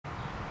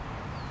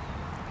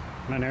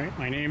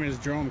My name is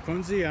Jerome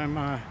Kunze.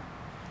 I'm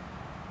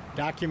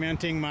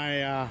documenting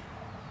my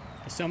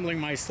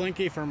assembling my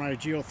slinky for my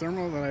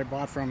geothermal that I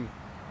bought from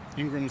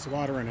Ingram's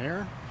Water and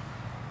Air.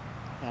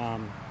 I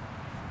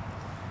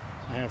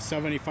have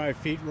 75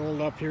 feet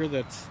rolled up here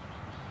that's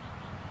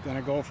going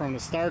to go from the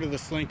start of the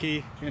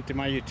slinky into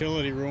my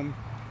utility room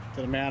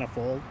to the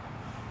manifold.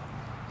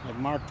 I've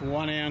marked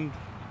one end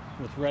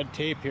with red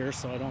tape here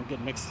so I don't get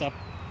mixed up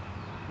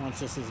once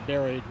this is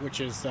buried, which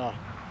is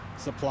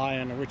supply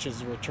and which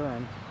is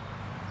return.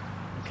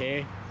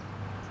 Okay,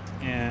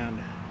 and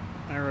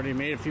I already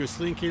made a few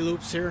slinky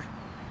loops here.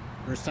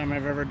 First time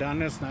I've ever done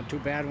this. Not too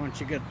bad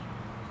once you get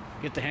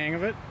the hang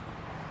of it.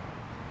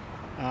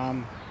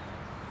 I'm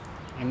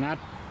not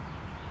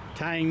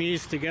tying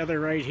these together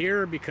right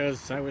here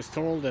because I was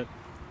told that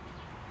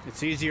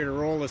it's easier to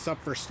roll this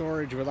up for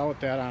storage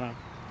without that on a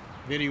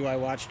video I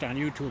watched on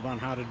YouTube on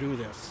how to do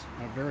this.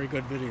 A very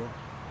good video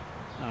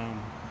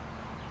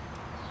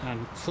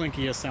on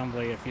slinky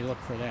assembly. If you look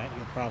for that,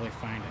 you'll probably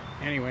find it.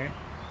 Anyway,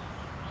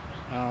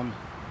 have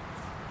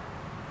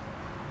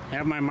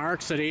my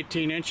marks at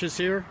 18 inches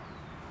here.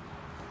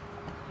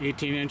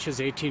 18 inches,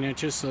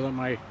 so that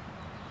my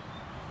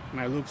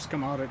loops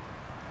come out at,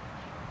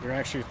 they're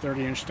actually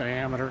 30-inch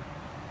diameter.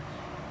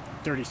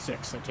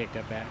 36, I take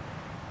that back.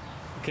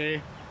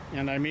 Okay,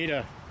 and I made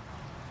a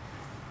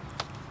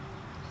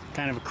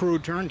kind of a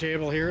crude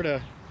turntable here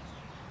to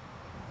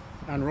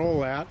unroll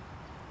that.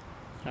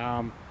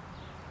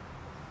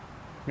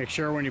 Make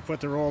sure when you put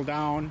the roll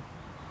down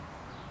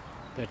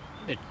that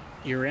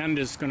your end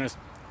is going to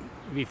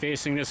be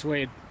facing this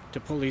way to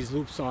pull these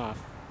loops off.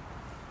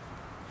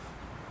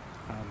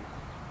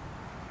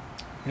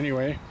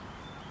 Anyway,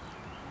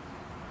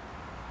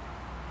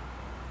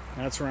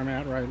 that's where I'm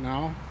at right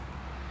now.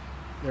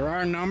 There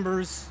are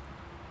numbers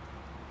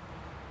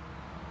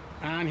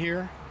on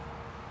here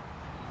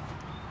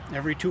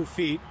every 2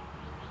 feet.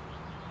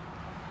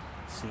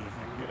 Let's see if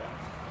I can get out.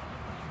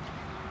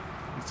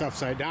 It's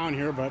upside down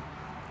here, but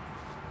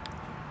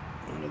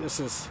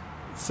this is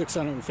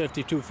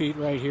 652 feet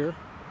right here.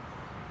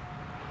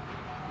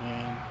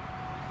 And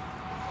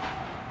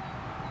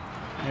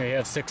there you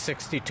have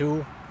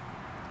 662.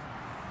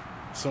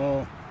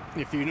 So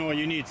if you know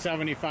you need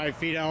 75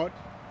 feet out,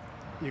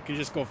 you can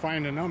just go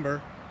find a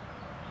number,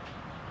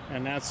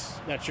 and that's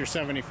your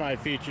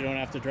 75 feet. You don't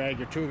have to drag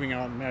your tubing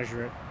out and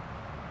measure it.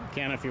 You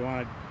can if you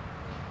want to,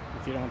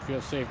 if you don't feel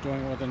safe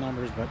doing it with the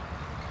numbers, but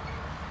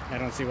I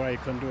don't see why you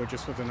couldn't do it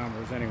just with the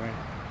numbers anyway.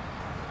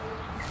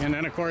 And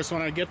then of course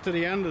when I get to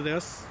the end of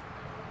this,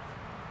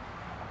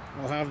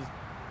 I'll have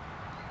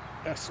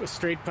a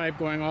straight pipe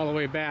going all the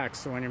way back,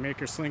 so when you make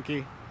your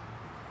slinky,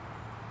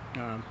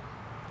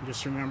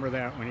 just remember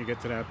that when you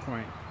get to that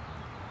point.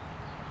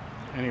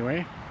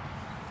 Anyway,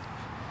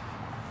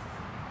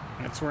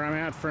 that's where I'm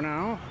at for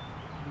now.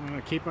 I'm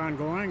going to keep on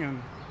going,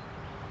 and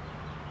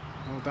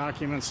I'll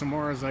document some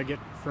more as I get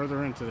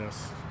further into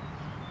this.